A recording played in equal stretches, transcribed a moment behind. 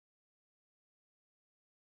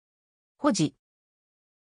保持、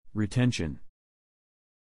 retention,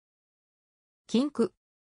 禁句、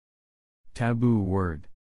 taboo word,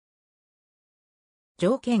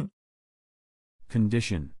 条件、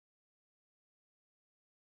 condition,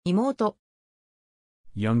 妹、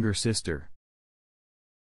 younger sister,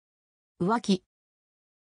 浮気、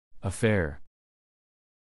 affair,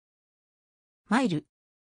 参る、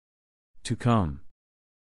 to come,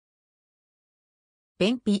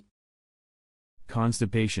 便秘、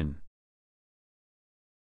 constipation,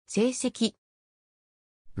 成績、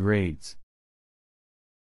 grades,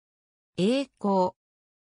 栄光、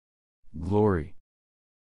 glory,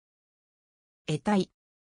 得体、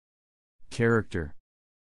 character,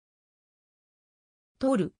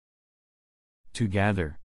 取る、 to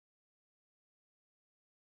gather,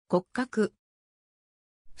 骨格、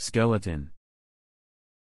 skeleton,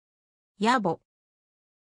 野暮、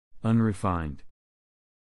 unrefined,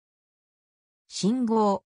 信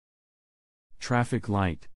号、 traffic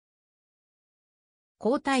light,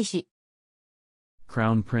 皇太子、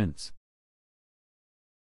 crown prince,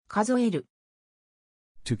 数える、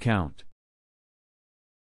 to count,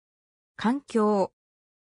 環境、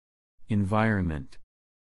 environment,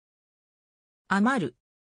 余る、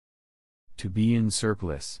 to be in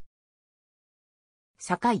surplus,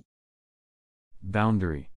 境、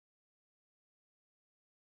 boundary,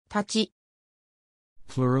 立ち、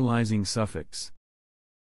 pluralizing suffix,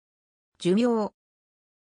 寿命、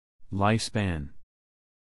 lifespan,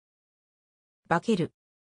 化ける、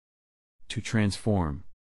 to transform,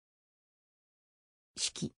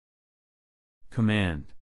 指揮、 command,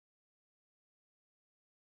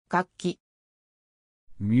 楽器、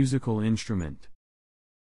 musical instrument,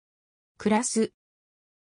 暮らす、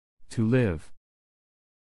 to live,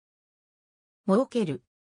 設ける、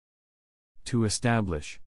 to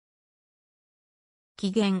establish,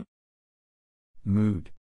 機嫌、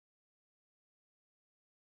 mood,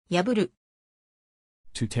 破る、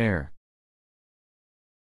 to tear,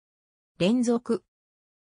 連続、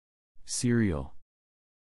 serial,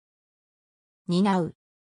 担う、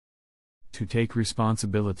 to take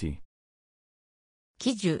responsibility,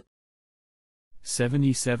 記述、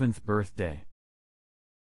 77th birthday,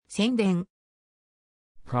 宣伝、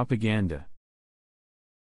 propaganda,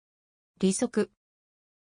 利息、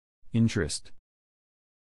 interest,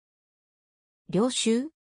 領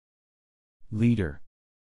収、 leader,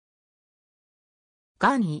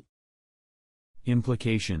 願意、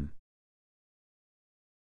 implication,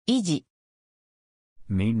 維持、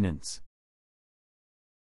 maintenance,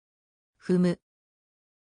 踏む、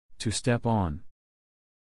 to step on,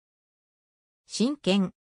 真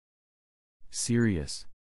剣、 serious,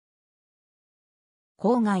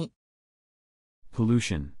 公害、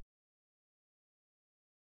 pollution,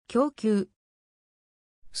 供給、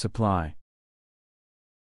 supply,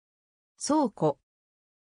 倉庫、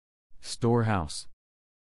 storehouse,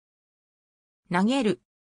 投げる、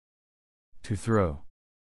 to throw,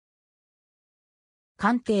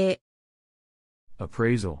 鑑定、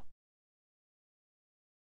 appraisal,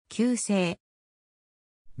 旧姓、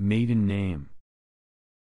 maiden name,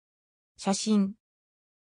 写真、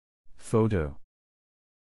 photo,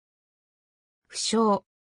 不詳、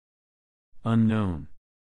 unknown,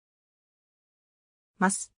 ま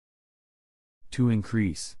す、 to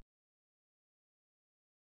increase,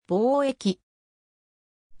 貿易、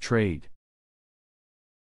 trade,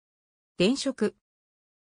 電飾、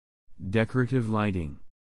 decorative lighting,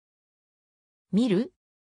 見る、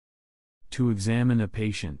 to examine a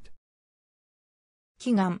patient,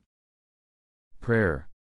 祈願、 prayer,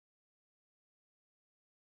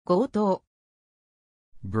 強盗、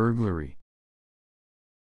 burglary,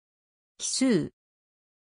 奇数、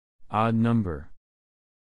 odd number,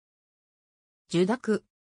 受諾、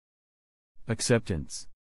 acceptance,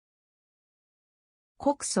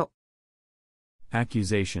 告訴、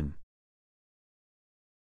 accusation,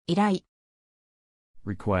 依頼、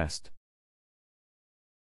 request,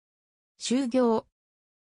 就業、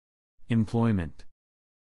 employment,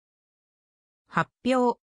 発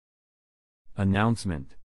表、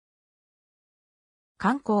 announcement,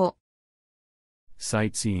 観光、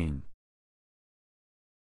 sightseeing,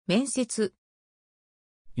 面接、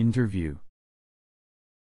 interview,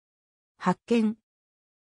 発見、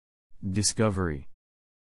 discovery,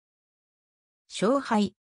 勝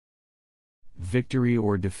敗、 victory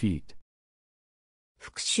or defeat,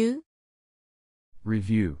 復習、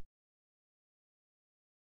 review,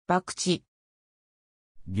 博打、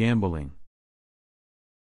 gambling,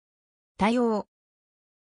 多様、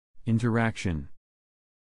 interaction,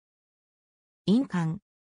 印鑑、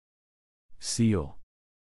 seal,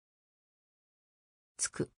 つ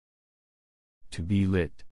く、 to be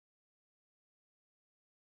lit,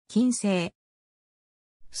 金星。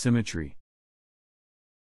Symmetry.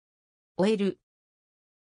 終える。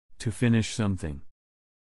To finish something.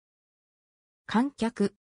 観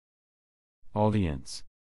客。Audience.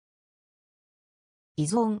 依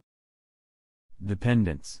存。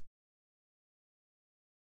Dependence.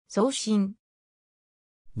 送信。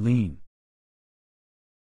Lean.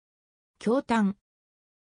 驚嘆。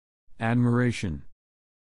Admiration.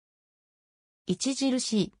 著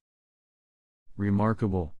しい。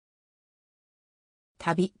Remarkable.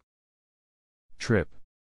 旅。Trip.